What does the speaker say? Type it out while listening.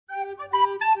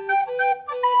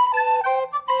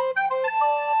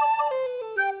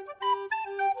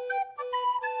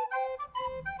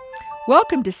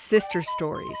Welcome to Sister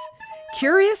Stories,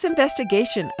 curious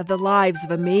investigation of the lives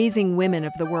of amazing women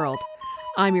of the world.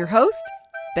 I'm your host,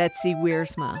 Betsy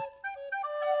Wiersma.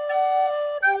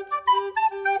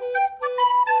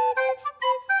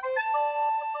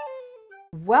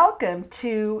 Welcome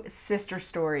to Sister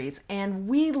Stories, and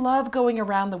we love going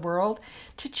around the world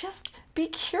to just be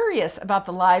curious about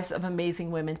the lives of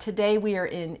amazing women. Today we are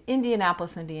in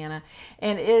Indianapolis, Indiana,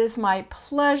 and it is my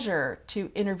pleasure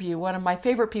to interview one of my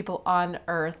favorite people on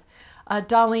earth.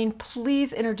 Darlene,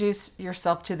 please introduce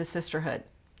yourself to the sisterhood.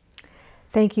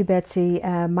 Thank you, Betsy.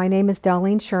 My name is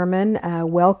Darlene Sherman.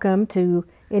 Welcome to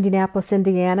Indianapolis,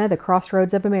 Indiana, the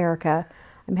crossroads of America.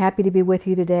 I'm happy to be with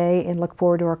you today and look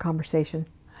forward to our conversation.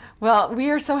 Well,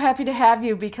 we are so happy to have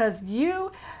you because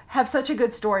you have such a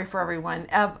good story for everyone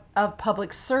of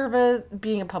public service,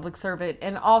 being a public servant,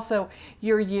 and also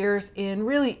your years in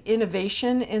really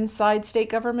innovation inside state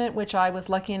government, which I was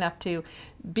lucky enough to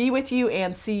be with you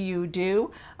and see you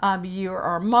do. You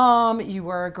are a mom, you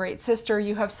are a great sister,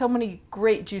 you have so many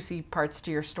great juicy parts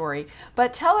to your story.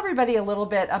 But tell everybody a little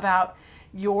bit about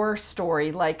your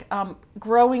story, like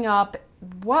growing up.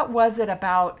 What was it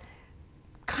about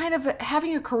kind of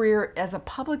having a career as a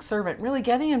public servant, really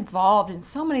getting involved in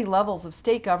so many levels of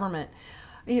state government?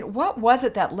 What was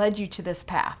it that led you to this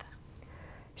path?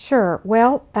 Sure.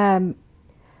 Well,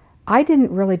 I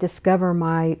didn't really discover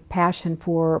my passion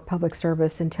for public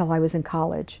service until I was in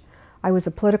college. I was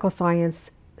a political science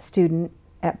student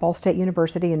at Ball State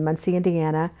University in Muncie,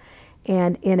 Indiana,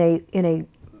 and in a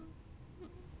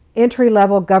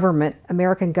entry-level government,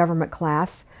 American government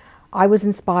class, I was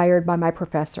inspired by my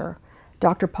professor,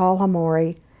 Dr. Paul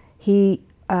Hamori. He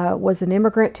was an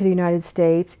immigrant to the United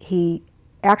States. He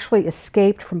actually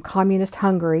escaped from communist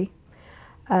Hungary.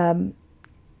 And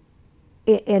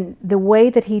the way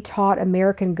that he taught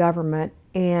American government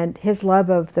and his love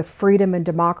of the freedom and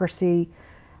democracy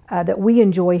that we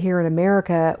enjoy here in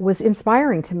America was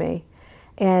inspiring to me.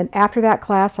 And after that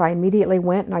class, I immediately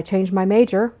went and I changed my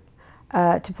major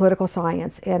to political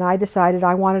science. And I decided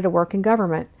I wanted to work in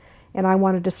government and I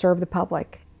wanted to serve the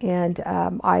public. And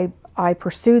I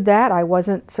pursued that. I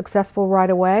wasn't successful right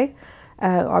away.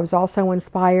 I was also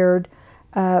inspired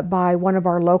by one of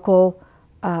our local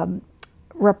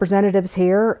representatives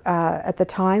here at the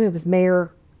time. It was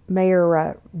Mayor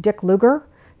Dick Lugar,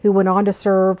 who went on to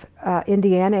serve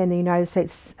Indiana in the United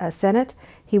States Senate.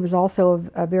 He was also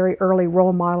a very early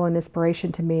role model and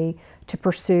inspiration to me to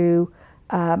pursue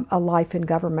a life in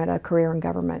government, a career in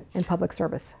government, in public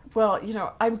service. Well,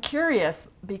 I'm curious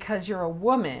because you're a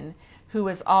woman who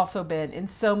has also been in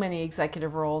so many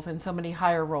executive roles and so many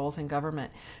higher roles in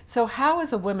government. So how,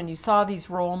 as a woman, you saw these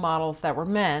role models that were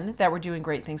men that were doing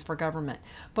great things for government.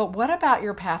 But what about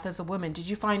your path as a woman? Did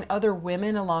you find other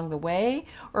women along the way?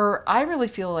 Or I really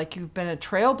feel like you've been a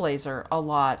trailblazer a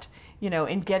lot,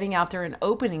 in getting out there and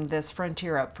opening this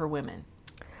frontier up for women.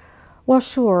 Well,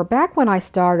 sure. Back when I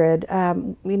started,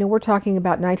 we're talking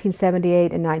about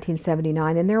 1978 and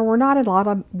 1979, and there were not a lot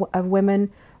of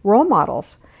women role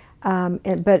models.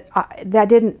 But that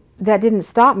didn't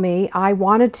stop me. I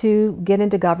wanted to get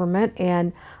into government,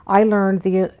 and I learned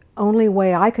the only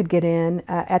way I could get in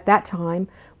at that time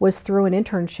was through an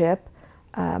internship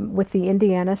with the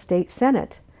Indiana State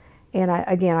Senate. And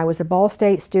I was a Ball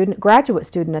State student, graduate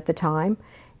student at the time.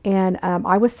 And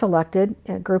I was selected,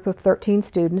 a group of 13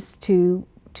 students, to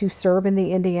serve in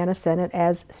the Indiana Senate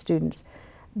as students.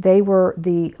 They were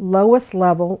the lowest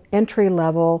level, entry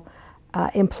level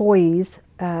employees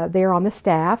there on the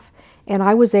staff, and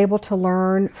I was able to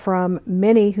learn from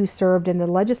many who served in the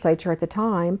legislature at the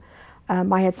time.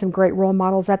 I had some great role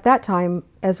models at that time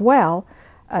as well.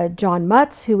 John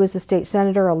Mutz, who was a state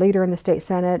senator, a leader in the state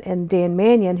Senate, and Dan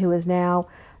Mannion, who is now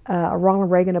a Ronald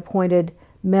Reagan appointed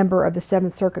member of the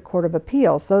Seventh Circuit Court of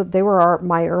Appeals. So they were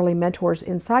my early mentors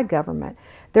inside government.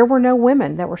 There were no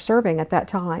women that were serving at that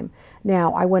time.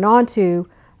 Now, I went on to,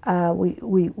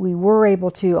 we were able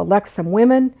to elect some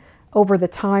women over the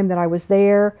time that I was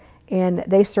there, and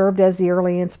they served as the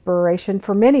early inspiration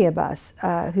for many of us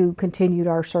who continued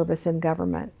our service in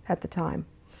government at the time.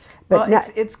 But well,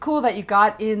 it's cool that you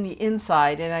got in the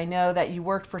inside, and I know that you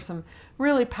worked for some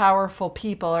really powerful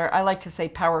people, or I like to say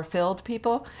power-filled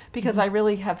people, because I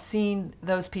really have seen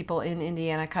those people in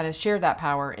Indiana kind of share that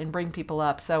power and bring people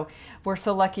up. So we're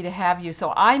so lucky to have you.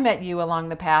 So I met you along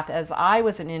the path as I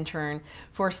was an intern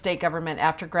for state government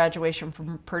after graduation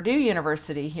from Purdue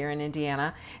University here in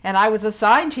Indiana, and I was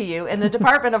assigned to you in the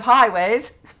Department of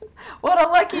Highways. What a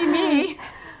lucky me.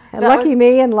 And lucky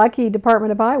me and lucky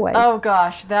Department of Highways. Oh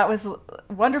gosh, that was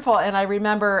wonderful. And I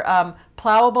remember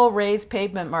plowable raised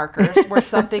pavement markers were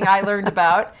something I learned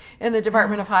about in the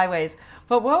Department of Highways.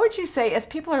 But what would you say, as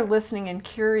people are listening and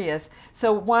curious,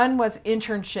 so one was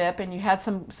internship and you had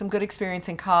some good experience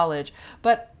in college,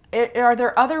 but are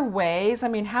there other ways? I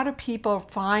mean, how do people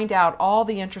find out all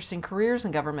the interesting careers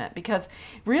in government? Because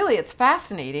really it's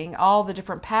fascinating, all the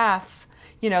different paths,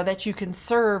 that you can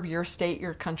serve your state,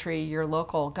 your country, your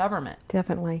local government.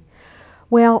 Definitely.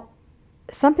 Well,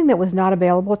 something that was not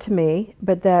available to me,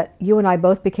 but that you and I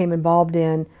both became involved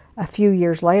in a few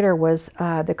years later, was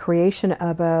the creation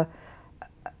of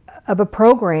a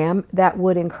program that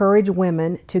would encourage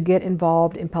women to get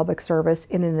involved in public service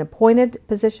in an appointed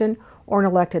position or an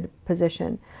elected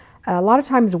position. A lot of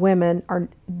times women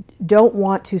don't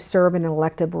want to serve in an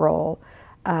elective role.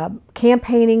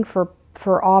 Campaigning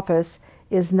for office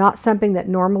is not something that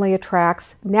naturally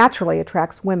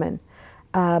attracts women.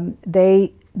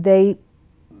 They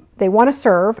want to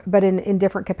serve, but in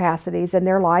different capacities in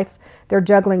their life. They're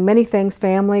juggling many things,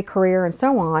 family, career, and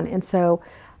so on. And so,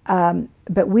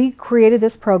 but we created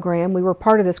this program. We were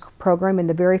part of this program in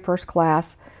the very first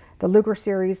class, the Lugar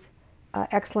Series,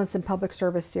 Excellence in Public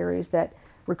Service Series, that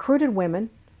recruited women,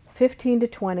 15 to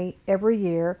 20 every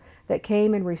year, that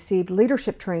came and received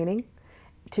leadership training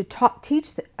to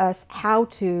teach us how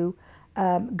to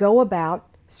go about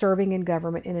serving in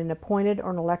government in an appointed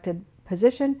or an elected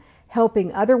position,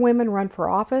 helping other women run for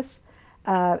office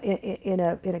in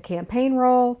a campaign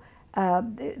role.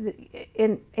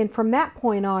 And from that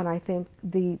point on, I think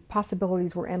the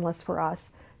possibilities were endless for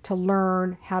us to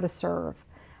learn how to serve.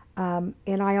 And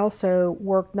I also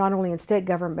worked not only in state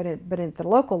government, but at the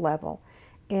local level.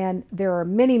 And there are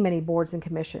many, many boards and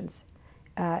commissions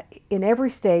in every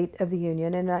state of the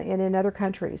union and in other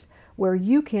countries where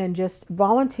you can just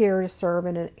volunteer to serve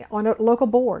on a local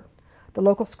board. The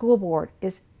local school board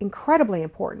is incredibly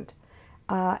important,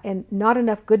 and not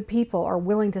enough good people are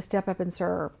willing to step up and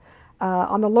serve.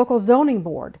 On the local zoning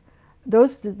board,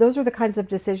 those are the kinds of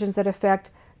decisions that affect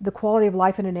the quality of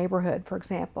life in a neighborhood, for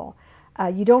example.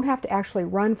 You don't have to actually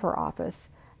run for office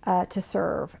to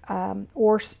serve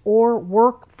or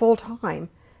work full-time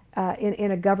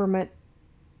in a government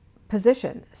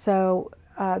position. So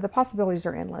the possibilities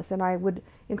are endless, and I would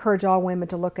encourage all women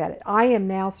to look at it. I am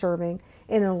now serving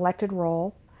in an elected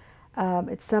role.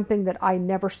 It's something that I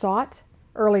never sought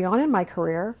early on in my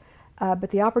career,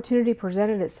 but the opportunity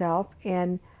presented itself,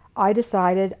 and I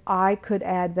decided I could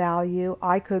add value.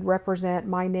 I could represent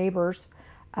my neighbors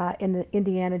in the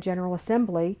Indiana General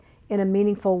Assembly in a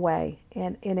meaningful way.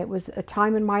 And it was a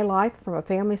time in my life from a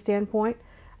family standpoint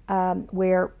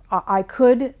where I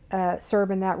could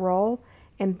serve in that role,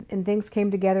 and things came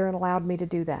together and allowed me to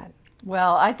do that.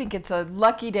 Well, I think it's a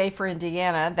lucky day for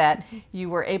Indiana that you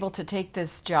were able to take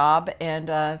this job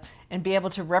and be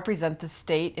able to represent the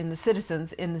state and the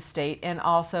citizens in the state, and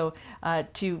also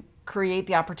to create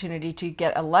the opportunity to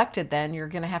get elected. Then you're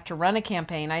going to have to run a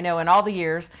campaign. I know in all the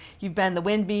years you've been the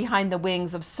wind behind the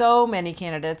wings of so many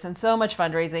candidates and so much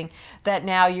fundraising that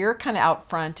now you're kind of out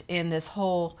front in this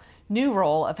whole new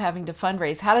role of having to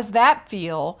fundraise. How does that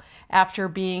feel after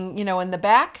being, in the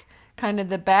back, kind of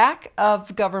the back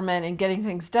of government and getting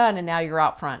things done, and now you're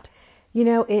out front?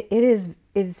 It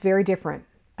is very different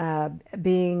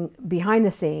being behind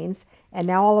the scenes, and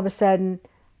now all of a sudden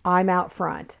I'm out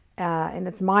front, and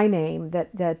it's my name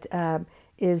that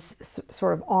is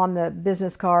sort of on the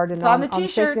business card and it's on the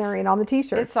t-shirts. On the stationery and on the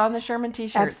t-shirts. It's on the Sherman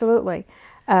t-shirts. Absolutely.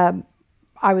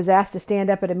 I was asked to stand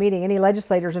up at a meeting. Any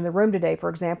legislators in the room today, for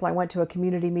example, I went to a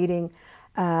community meeting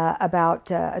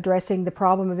about addressing the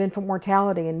problem of infant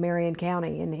mortality in Marion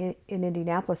County in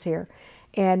Indianapolis here.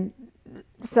 And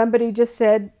somebody just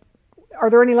said,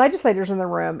 "Are there any legislators in the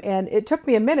room?" And it took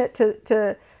me a minute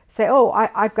to say, "Oh,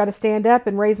 I've got to stand up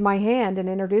and raise my hand and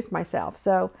introduce myself."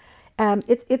 So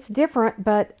it's different,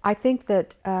 but I think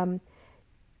that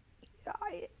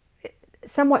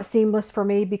somewhat seamless for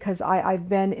me because I've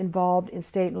been involved in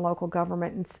state and local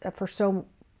government for so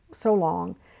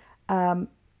long.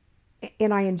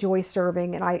 And I enjoy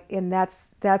serving, and that's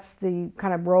the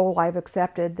kind of role I've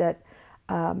accepted. That,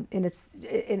 and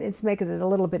it's making it a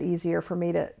little bit easier for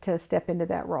me to step into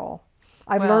that role.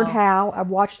 I've learned how. I've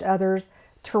watched others,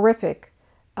 terrific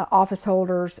office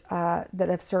holders that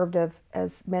have served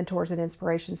as mentors and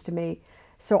inspirations to me.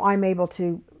 So I'm able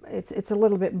to. It's a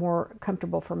little bit more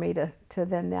comfortable for me to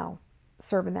then now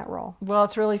serve in that role. Well,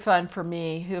 it's really fun for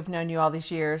me, who have known you all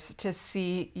these years, to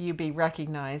see you be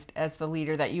recognized as the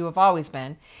leader that you have always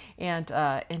been, and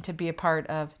to be a part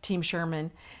of Team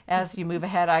Sherman as you move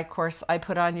ahead. Of course, I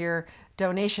put on your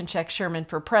donation check, Sherman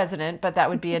for president, but that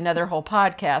would be another whole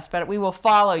podcast. But we will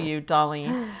follow you,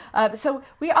 Darlene. So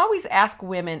we always ask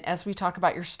women as we talk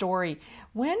about your story,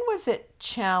 when was it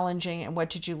challenging, and what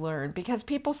did you learn? Because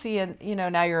people see, and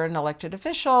now you're an elected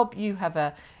official, you have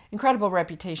a incredible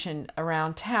reputation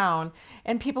around town,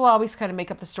 and people always kind of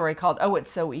make up the story called, oh, it's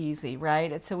so easy,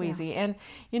 right? It's so easy. And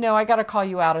I got to call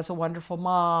you out as a wonderful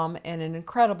mom and an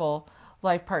incredible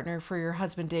life partner for your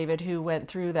husband David, who went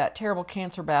through that terrible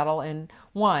cancer battle and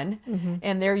won.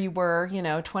 And there you were,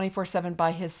 24/7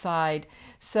 by his side.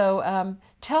 So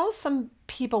tell some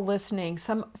people listening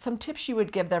some tips you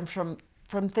would give them from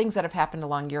things that have happened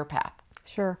along your path.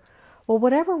 Sure. Well,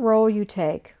 whatever role you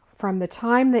take, from the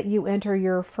time that you enter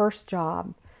your first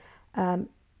job,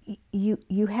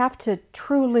 you have to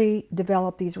truly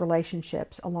develop these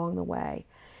relationships along the way,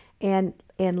 and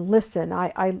listen.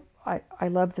 I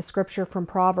love the scripture from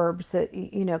Proverbs that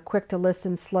quick to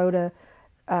listen, slow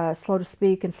to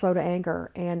speak, and slow to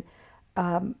anger, and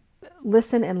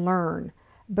listen and learn,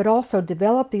 but also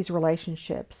develop these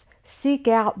relationships. Seek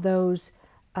out those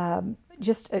a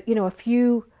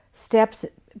few steps,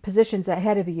 positions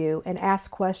ahead of you, and ask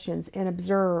questions and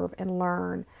observe and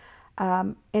learn,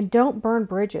 and don't burn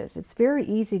bridges. It's very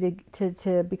easy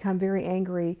to become very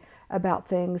angry about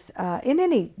things in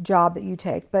any job that you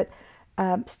take, but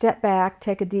step back,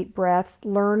 take a deep breath,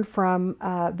 learn from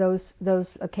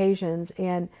those occasions,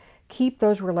 and keep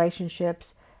those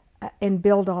relationships and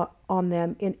build on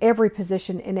them in every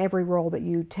position, in every role that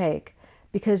you take,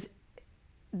 because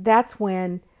that's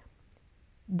when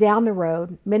down the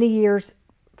road, many years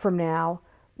from now,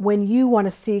 when you want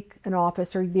to seek an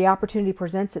office or the opportunity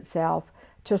presents itself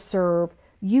to serve,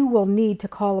 you will need to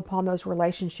call upon those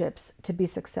relationships to be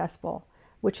successful,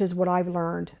 which is what I've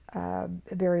learned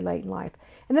very late in life.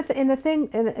 And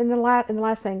the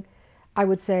last thing I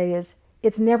would say is,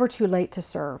 it's never too late to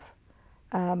serve.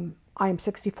 I am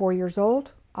 64 years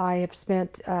old. I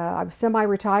was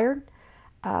semi-retired,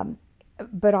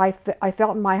 but I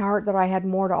felt in my heart that I had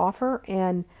more to offer,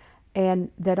 and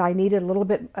that I needed a little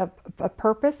bit of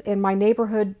purpose, and my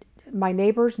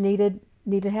neighbors needed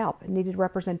help, and needed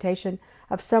representation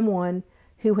of someone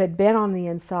who had been on the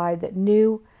inside, that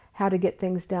knew how to get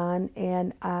things done,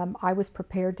 and I was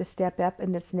prepared to step up,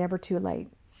 and it's never too late.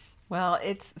 Well,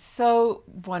 it's so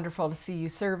wonderful to see you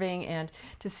serving, and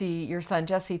to see your son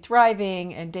Jesse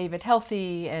thriving, and David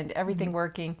healthy, and everything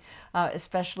working,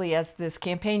 especially as this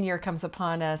campaign year comes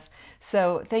upon us.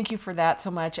 So thank you for that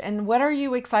so much. And what are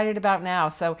you excited about now?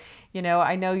 So,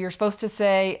 I know you're supposed to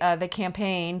say the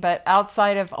campaign, but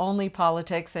outside of only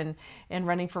politics and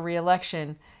running for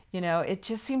re-election, it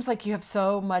just seems like you have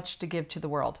so much to give to the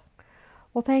world.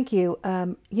 Well, thank you.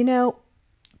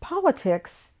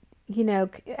 Politics,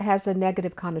 has a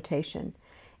negative connotation.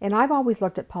 And I've always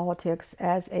looked at politics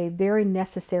as a very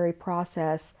necessary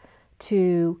process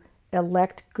to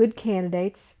elect good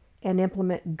candidates and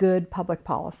implement good public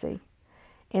policy.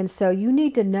 And so you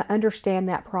need to understand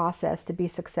that process to be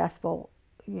successful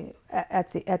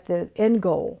at the end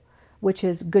goal, which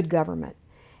is good government.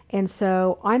 And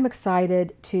so I'm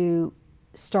excited to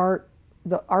start.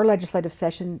 Our legislative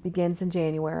session begins in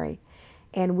January,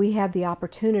 and we have the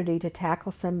opportunity to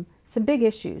tackle some big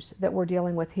issues that we're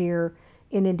dealing with here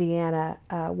in Indiana.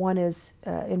 One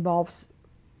involves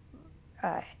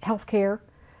health care,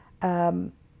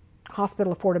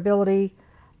 hospital affordability,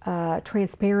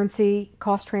 transparency,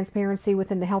 cost transparency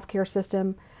within the healthcare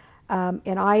system.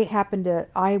 And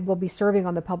I will be serving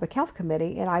on the Public Health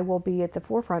Committee, and I will be at the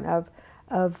forefront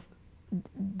of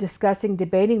discussing,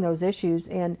 debating those issues,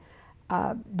 and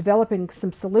developing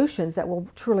some solutions that will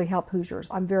truly help Hoosiers.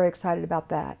 I'm very excited about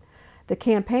that. The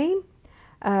campaign,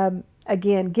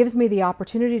 again, gives me the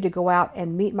opportunity to go out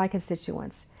and meet my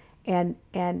constituents and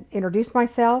introduce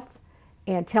myself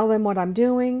and tell them what I'm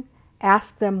doing,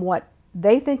 ask them what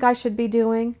they think I should be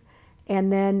doing,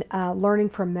 and then learning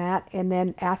from that, and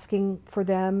then asking for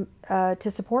them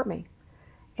to support me.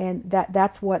 And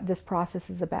that's what this process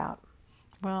is about.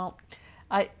 Well,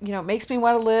 it makes me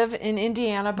want to live in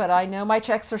Indiana, but I know my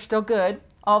checks are still good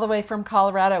all the way from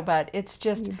Colorado. But it's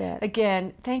just,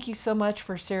 again, thank you so much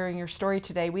for sharing your story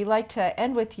today. We like to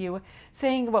end with you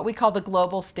saying what we call the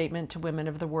global statement to women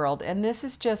of the world. And this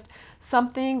is just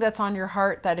something that's on your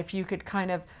heart, that if you could kind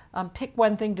of pick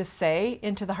one thing to say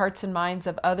into the hearts and minds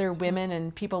of other women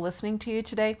and people listening to you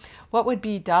today, what would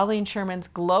be Darlene Sherman's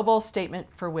global statement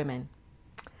for women?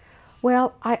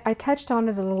 Well, I touched on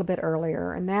it a little bit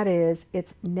earlier, and that is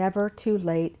it's never too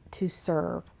late to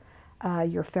serve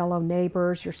your fellow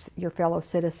neighbors, your fellow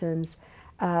citizens,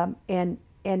 and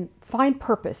find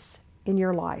purpose in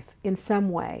your life in some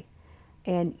way,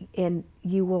 and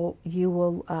you will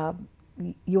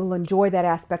enjoy that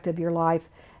aspect of your life,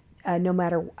 no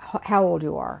matter how old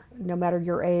you are, no matter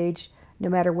your age, no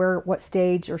matter what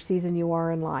stage or season you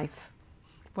are in life.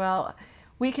 Well,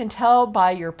 we can tell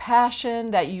by your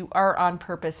passion that you are on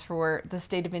purpose for the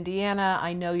state of Indiana.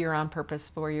 I know you're on purpose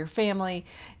for your family,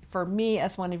 for me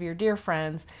as one of your dear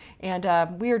friends. And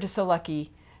we are just so lucky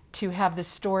to have this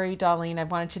story, Darlene. I've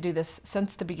wanted to do this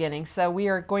since the beginning. So we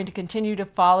are going to continue to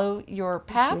follow your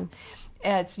path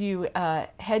as you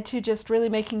head to just really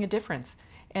making a difference.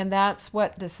 And that's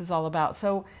what this is all about.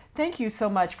 So thank you so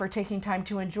much for taking time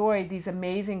to enjoy these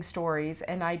amazing stories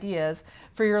and ideas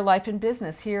for your life and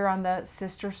business here on the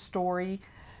Sister Story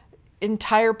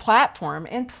entire platform.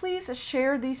 And please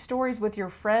share these stories with your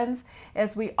friends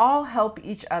as we all help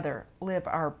each other live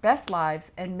our best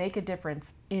lives and make a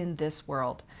difference in this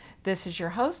world. This is your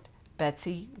host,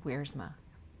 Betsy Wiersma.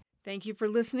 Thank you for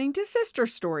listening to Sister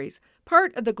Stories,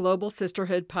 part of the Global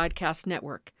Sisterhood Podcast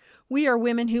Network. We are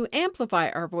women who amplify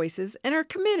our voices and are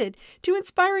committed to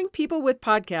inspiring people with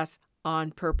podcasts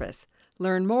on purpose.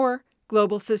 Learn more,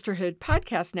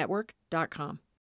 globalsisterhoodpodcastnetwork.com.